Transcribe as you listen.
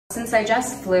Since I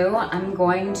just flew, I'm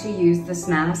going to use this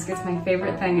mask. It's my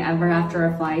favorite thing ever after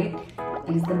a flight.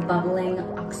 It is the bubbling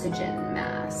oxygen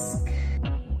mask.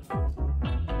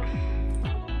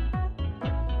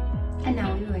 And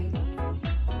now we wait.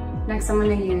 Next, I'm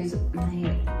gonna use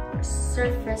my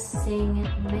surfacing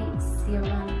night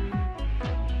serum.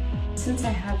 Since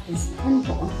I have this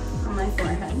pimple on my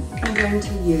forehead, I'm going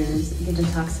to use the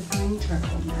detoxifying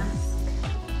charcoal mask.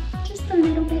 Just a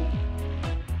little bit.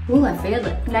 Ooh, I feel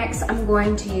it. Next, I'm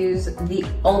going to use the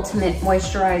ultimate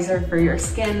moisturizer for your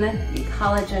skin, the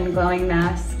collagen glowing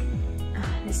mask.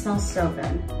 It smells so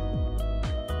good.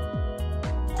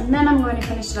 And then I'm going to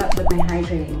finish it up with my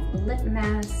hydrating lip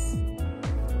mask.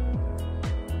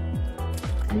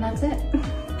 And that's it.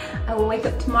 I will wake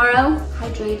up tomorrow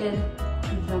hydrated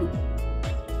and plump.